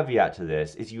caveat to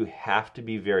this is you have to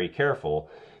be very careful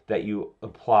that you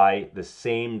apply the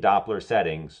same Doppler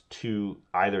settings to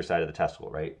either side of the testicle,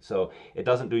 right? So it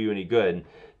doesn't do you any good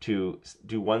to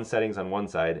do one settings on one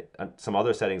side, some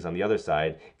other settings on the other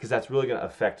side, because that's really going to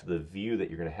affect the view that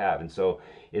you're going to have. And so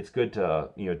it's good to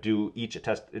do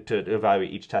to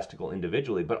evaluate each testicle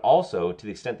individually, but also, to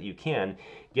the extent that you can,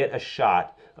 get a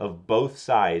shot of both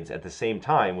sides at the same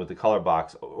time with the color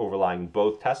box overlying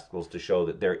both testicles to show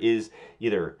that there is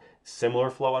either similar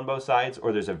flow on both sides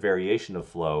or there's a variation of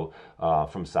flow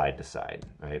from side to side,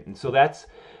 right? And so that's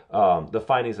the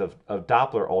findings of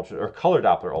Doppler or color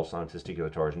Doppler ultrasound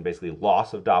testicular torsion, basically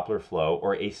loss of Doppler flow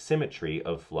or asymmetry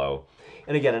of flow.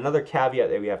 And again, another caveat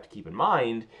that we have to keep in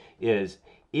mind is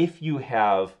if you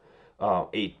have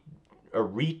a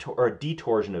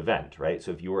detorsion event, right?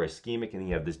 So if you were ischemic and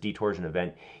you have this detorsion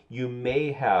event, you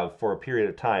may have, for a period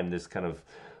of time, this kind of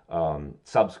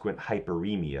subsequent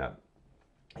hyperemia.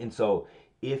 And so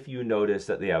if you notice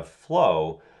that they have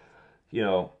flow,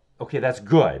 okay, that's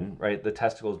good, right? The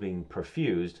testicle is being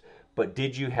perfused, but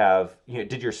did you have,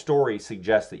 did your story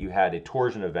suggest that you had a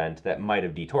torsion event that might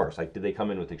have detorsed? Like, did they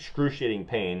come in with excruciating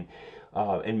pain,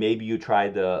 and maybe you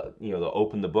tried the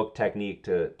open the book technique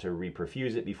to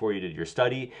reperfuse it before you did your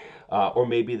study, or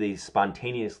maybe they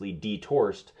spontaneously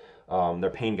detorsed, their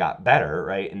pain got better,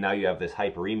 right? And now you have this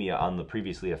hyperemia on the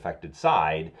previously affected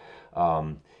side.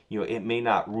 It may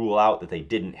not rule out that they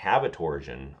didn't have a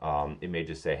torsion. It may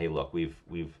just say, hey, look,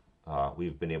 we've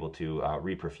we've been able to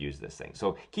reperfuse this thing.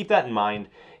 So keep that in mind.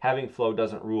 Having flow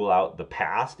doesn't rule out the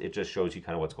past. It just shows you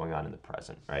kind of what's going on in the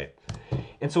present, right?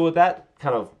 And so with that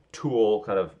kind of tool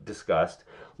kind of discussed,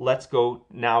 let's go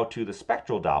now to the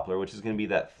spectral Doppler, which is going to be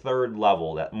that third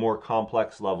level, that more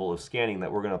complex level of scanning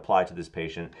that we're going to apply to this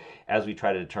patient as we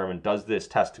try to determine, does this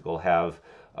testicle have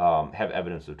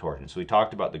evidence of torsion. So we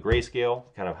talked about the grayscale,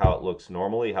 kind of how it looks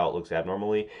normally, how it looks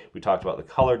abnormally. We talked about the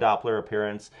color Doppler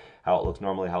appearance, how it looks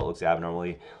normally, how it looks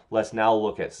abnormally. Let's now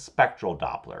look at spectral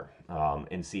Doppler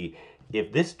and see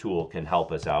if this tool can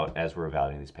help us out as we're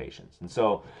evaluating these patients. And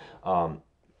so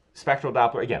spectral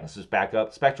Doppler, again, let's just back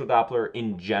up. Spectral Doppler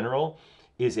in general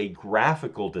is a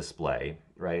graphical display,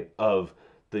 right, of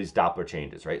these Doppler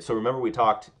changes, right? So remember we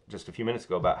talked just a few minutes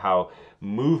ago about how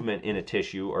movement in a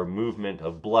tissue or movement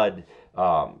of blood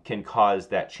can cause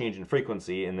that change in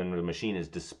frequency, and then the machine is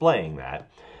displaying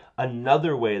that.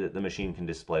 Another way that the machine can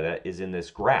display that is in this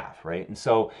graph, right? And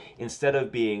so instead of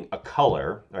being a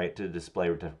color, right, to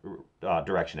display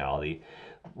directionality,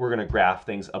 we're going to graph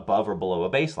things above or below a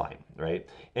baseline, right?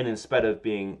 And instead of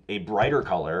being a brighter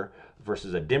color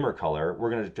versus a dimmer color, we're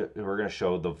going to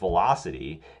show the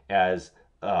velocity as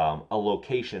a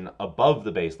location above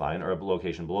the baseline or a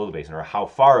location below the baseline, or how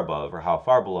far above or how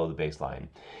far below the baseline.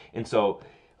 And so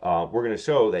we're going to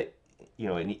show that,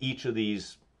 in each of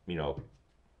these,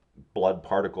 blood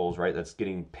particles, right, that's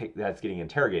getting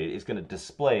interrogated, is going to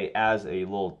display as a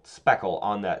little speckle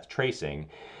on that tracing,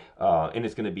 and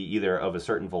it's going to be either of a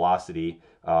certain velocity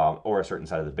or a certain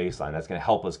side of the baseline. That's going to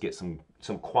help us get some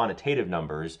quantitative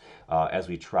numbers as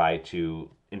we try to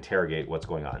interrogate what's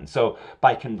going on. So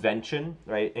by convention,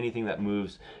 right, anything that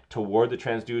moves toward the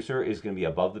transducer is going to be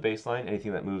above the baseline.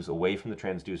 Anything that moves away from the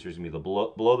transducer is going to be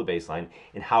below the baseline.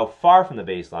 And how far from the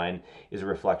baseline is a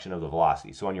reflection of the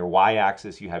velocity. So on your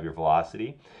y-axis, you have your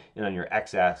velocity, and on your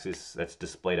x-axis, that's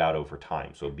displayed out over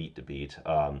time. So beat to beat,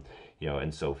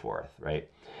 and so forth, right?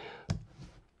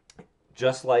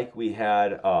 Just like we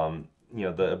had,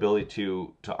 the ability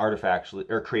to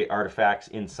create artifacts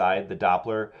inside the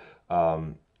Doppler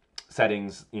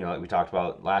settings, like we talked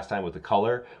about last time with the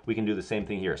color, we can do the same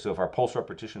thing here. So if our pulse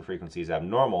repetition frequency is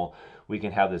abnormal, we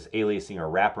can have this aliasing or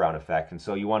wraparound effect. And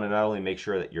so you want to not only make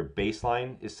sure that your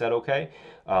baseline is set okay,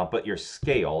 but your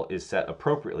scale is set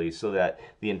appropriately so that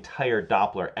the entire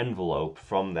Doppler envelope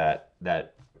from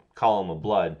that column of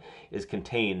blood is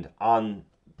contained on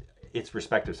its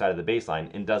respective side of the baseline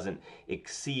and doesn't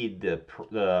exceed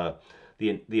the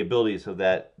abilities of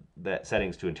that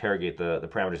settings to interrogate the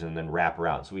parameters and then wrap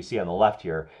around. So we see on the left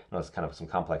here, I know it's kind of some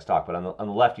complex talk, but on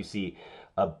the left you see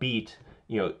a beat,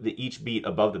 each beat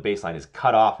above the baseline is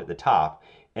cut off at the top,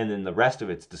 and then the rest of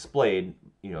it's displayed,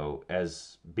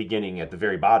 as beginning at the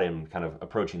very bottom, kind of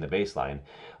approaching the baseline.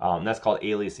 That's called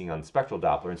aliasing on spectral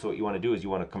Doppler. And so what you want to do is you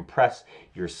want to compress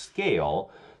your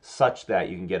scale such that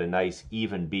you can get a nice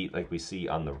even beat like we see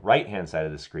on the right-hand side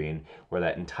of the screen, where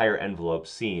that entire envelope's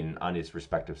seen on its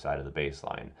respective side of the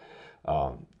baseline,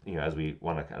 as we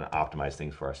want to kind of optimize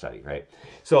things for our study, right?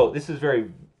 So this is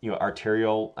very,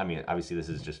 arterial. I mean, obviously this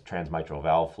is just transmitral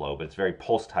valve flow, but it's very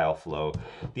pulsatile flow.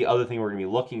 The other thing we're going to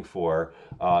be looking for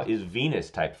is venous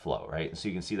type flow, right? And so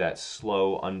you can see that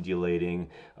slow, undulating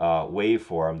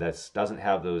waveform that doesn't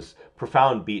have those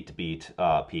profound beat-to-beat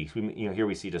peaks. Here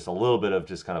we see just a little bit of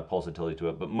just kind of pulsatility to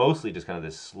it, but mostly just kind of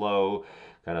this slow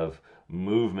kind of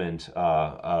movement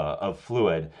of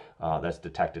fluid that's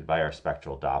detected by our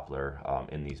spectral Doppler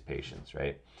in these patients,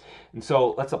 right? And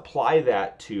so let's apply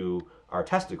that to our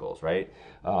testicles, right?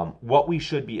 What we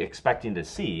should be expecting to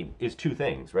see is two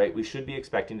things, right? We should be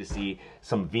expecting to see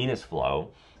some venous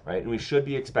flow, right? And we should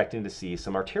be expecting to see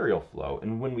some arterial flow.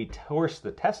 And when we torse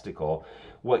the testicle,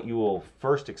 what you will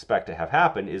first expect to have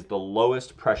happen is the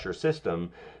lowest pressure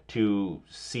system to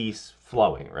cease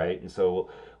flowing, right? And so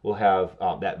we'll have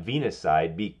that venous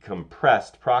side be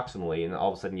compressed proximally, and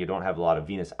all of a sudden you don't have a lot of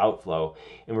venous outflow,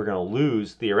 and we're going to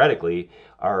lose, theoretically,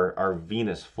 our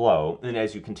venous flow. And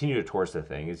as you continue to torse the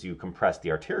thing, as you compress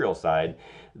the arterial side,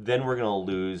 then we're going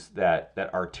to lose that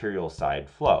arterial side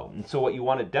flow. And so what you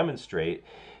want to demonstrate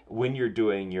when you're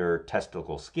doing your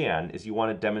testicle scan is you want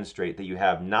to demonstrate that you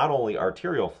have not only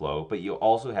arterial flow, but you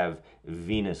also have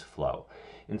venous flow.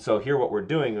 And so here what we're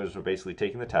doing is we're basically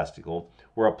taking the testicle,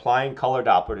 we're applying color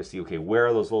Doppler to see, okay, where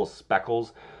are those little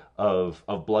speckles of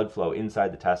blood flow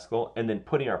inside the testicle, and then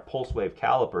putting our pulse wave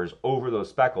calipers over those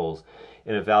speckles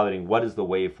and evaluating what does the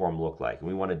waveform look like. And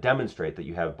we want to demonstrate that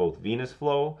you have both venous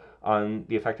flow on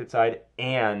the affected side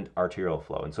and arterial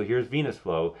flow. And so here's venous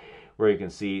flow. where you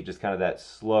can see just kind of that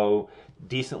slow,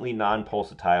 decently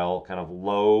non-pulsatile, kind of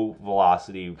low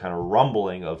velocity, kind of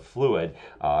rumbling of fluid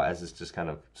as it's just kind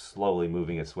of slowly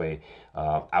moving its way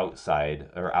outside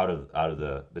or out of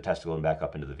the testicle and back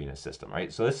up into the venous system,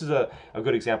 right? So this is a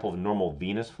good example of normal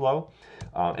venous flow.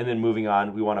 And then moving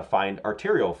on, we want to find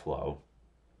arterial flow,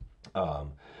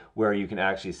 where you can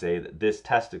actually say that this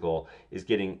testicle is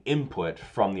getting input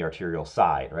from the arterial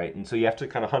side, right? And so you have to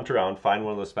kind of hunt around, find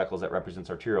one of those speckles that represents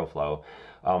arterial flow.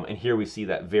 And here we see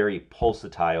that very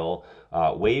pulsatile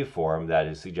waveform that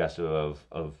is suggestive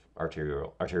of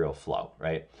arterial flow,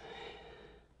 right?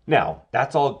 Now,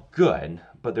 that's all good,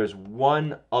 but there's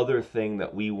one other thing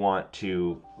that we want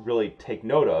to really take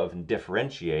note of and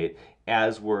differentiate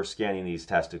as we're scanning these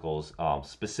testicles,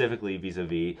 specifically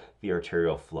vis-a-vis the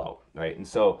arterial flow, right? And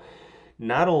so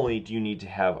not only do you need to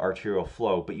have arterial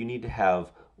flow, but you need to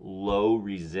have low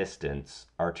resistance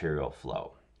arterial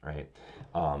flow, right?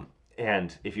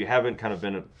 And if you haven't kind of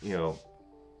been,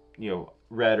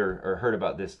 read or heard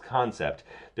about this concept,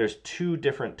 there's two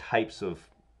different types of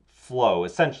flow,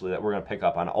 essentially, that we're going to pick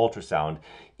up on ultrasound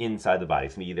inside the body.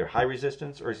 It's going to be either high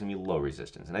resistance or it's going to be low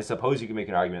resistance. And I suppose you can make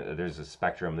an argument that there's a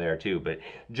spectrum there too, but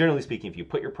generally speaking, if you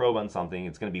put your probe on something,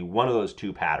 it's going to be one of those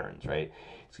two patterns, right?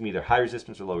 It's going to be either high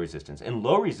resistance or low resistance. And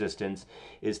low resistance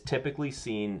is typically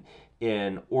seen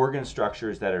in organ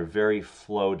structures that are very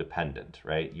flow dependent,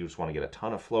 right? You just want to get a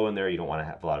ton of flow in there. You don't want to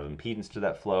have a lot of impedance to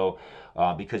that flow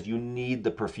because you need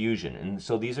the perfusion. And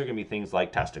so these are going to be things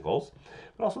like testicles,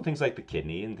 but also things like the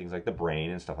kidney and things like the brain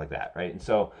and stuff like that, right? And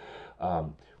so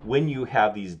when you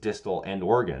have these distal end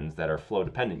organs that are flow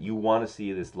dependent, you want to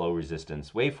see this low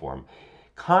resistance waveform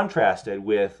contrasted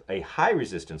with a high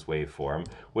resistance waveform,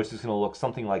 which is going to look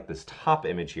something like this top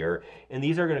image here. And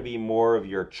these are going to be more of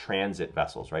your transit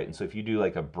vessels, right? And so if you do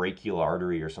like a brachial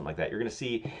artery or something like that, you're going to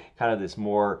see kind of this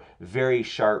more very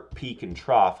sharp peak and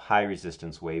trough high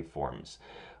resistance waveforms.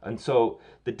 And so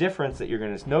the difference that you're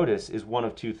going to notice is one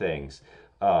of two things.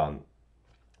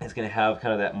 It's going to have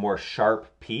kind of that more sharp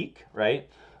peak, right?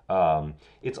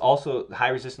 It's also, high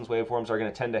resistance waveforms are going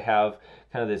to tend to have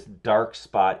kind of this dark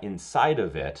spot inside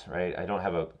of it, right? I don't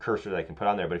have a cursor that I can put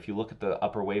on there, but if you look at the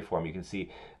upper waveform, you can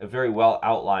see a very well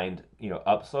outlined,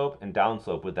 upslope and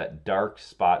downslope with that dark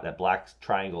spot, that black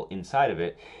triangle inside of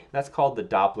it. That's called the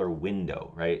Doppler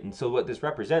window, right? And so what this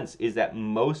represents is that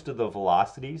most of the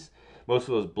velocities, most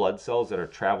of those blood cells that are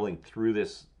traveling through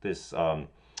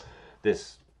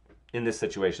in this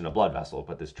situation, a blood vessel,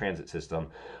 but this transit system,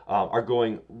 are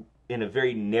going in a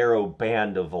very narrow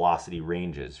band of velocity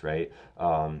ranges, right?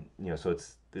 So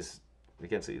it's this,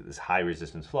 again, this high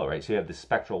resistance flow, right? So you have this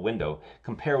spectral window.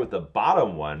 Compare with the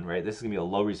bottom one, right? This is gonna be a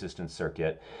low resistance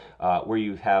circuit where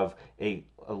you have a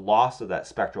loss of that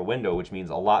spectral window, which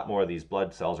means a lot more of these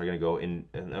blood cells are going to go in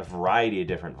a variety of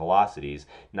different velocities,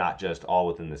 not just all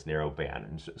within this narrow band.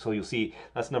 And so you'll see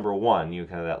that's number one,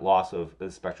 kind of that loss of the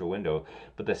spectral window.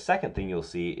 But the second thing you'll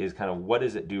see is kind of what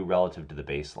does it do relative to the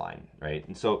baseline, right?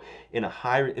 And so in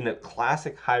a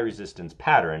classic high resistance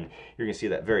pattern, you're going to see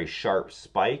that very sharp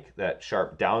spike, that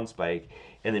sharp down spike,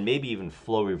 and then maybe even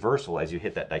flow reversal as you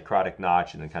hit that dichrotic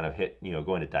notch and then kind of hit,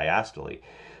 go into diastole.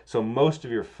 So most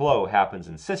of your flow happens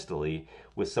in systole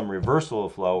with some reversal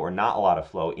of flow or not a lot of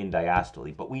flow in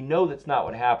diastole. But we know that's not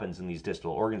what happens in these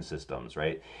distal organ systems,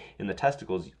 right? In the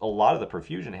testicles, a lot of the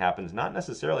perfusion happens not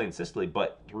necessarily in systole,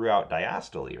 but throughout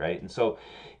diastole, right? And so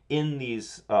in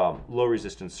these low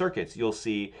resistance circuits, you'll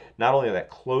see not only that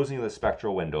closing of the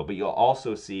spectral window, but you'll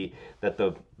also see that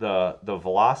the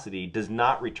velocity does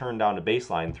not return down to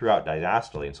baseline throughout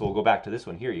diastole. And so we'll go back to this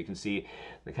one here. You can see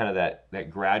the kind of that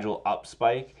gradual up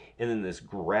spike, and then this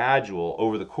gradual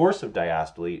over the course of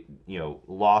diastole,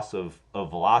 loss of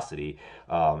velocity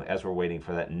as we're waiting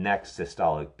for that next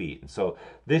systolic beat. And so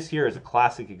this here is a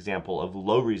classic example of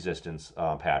low resistance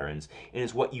patterns, and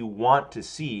it's what you want to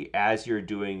see as you're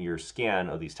doing your scan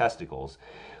of these testicles.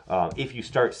 If you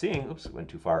start seeing, oops, it went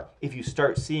too far. If you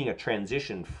start seeing a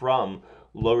transition from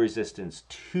low resistance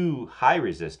to high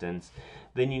resistance,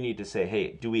 then you need to say,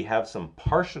 hey, do we have some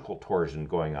partial torsion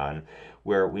going on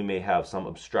where we may have some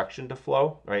obstruction to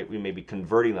flow, right? We may be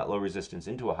converting that low resistance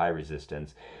into a high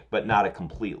resistance, but not a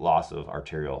complete loss of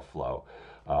arterial flow.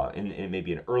 And it may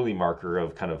be an early marker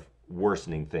of kind of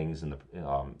worsening things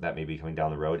that may be coming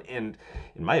down the road. And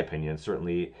in my opinion,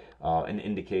 certainly an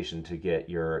indication to get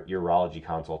your urology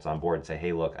consults on board and say,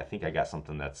 hey, look, I think I got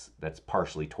something that's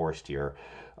partially torsed here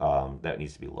that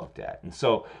needs to be looked at. And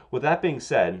so with that being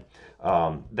said,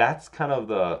 that's kind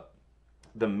of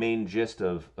the main gist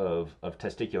of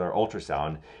testicular ultrasound.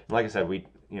 And like I said, I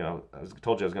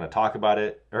told you I was going to talk about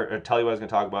it, or tell you what I was going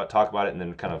to talk about it, and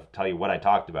then kind of tell you what I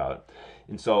talked about.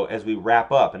 And so as we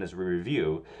wrap up and as we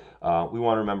review, we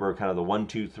want to remember kind of the 1,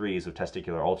 2, 3s of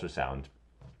testicular ultrasound.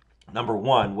 Number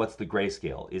one, what's the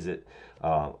grayscale? Is it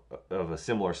of a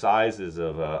similar size? Is it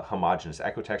of a homogeneous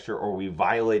echotexture? Or are we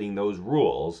violating those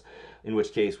rules? In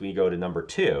which case we go to number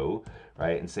 2,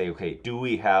 right, and say, okay, do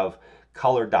we have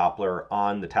color Doppler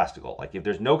on the testicle? Like if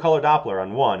there's no color Doppler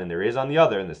on one and there is on the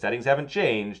other and the settings haven't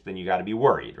changed, then you got to be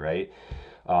worried, right?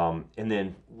 And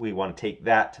then we want to take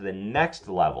that to the next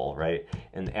level, right,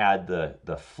 and add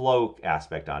the flow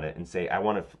aspect on it and say, I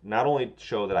want to not only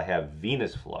show that I have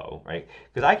venous flow, right,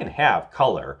 because I can have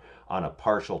color on a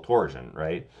partial torsion,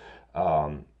 right,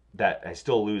 that I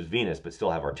still lose venous but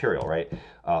still have arterial, right?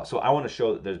 So I want to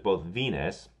show that there's both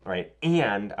venous, right,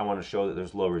 and I want to show that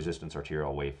there's low resistance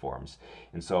arterial waveforms.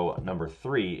 And so number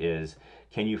 3 is,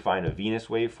 can you find a venous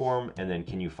waveform, and then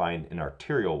can you find an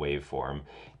arterial waveform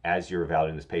as you're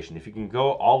evaluating this patient? If you can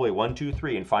go all the way 1, 2,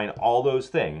 3 and find all those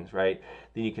things, right,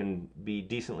 then you can be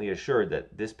decently assured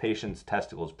that this patient's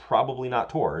testicle is probably not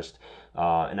torsed,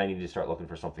 and I need to start looking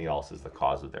for something else as the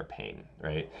cause of their pain,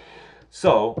 right?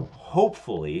 So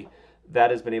hopefully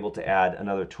that has been able to add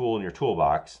another tool in your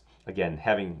toolbox. Again,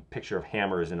 having a picture of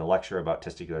hammers in a lecture about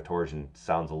testicular torsion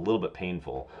sounds a little bit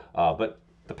painful, but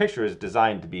the picture is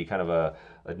designed to be kind of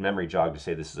a memory jog to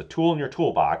say this is a tool in your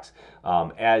toolbox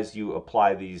as you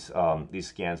apply these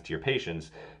scans to your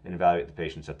patients and evaluate the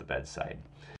patients at the bedside.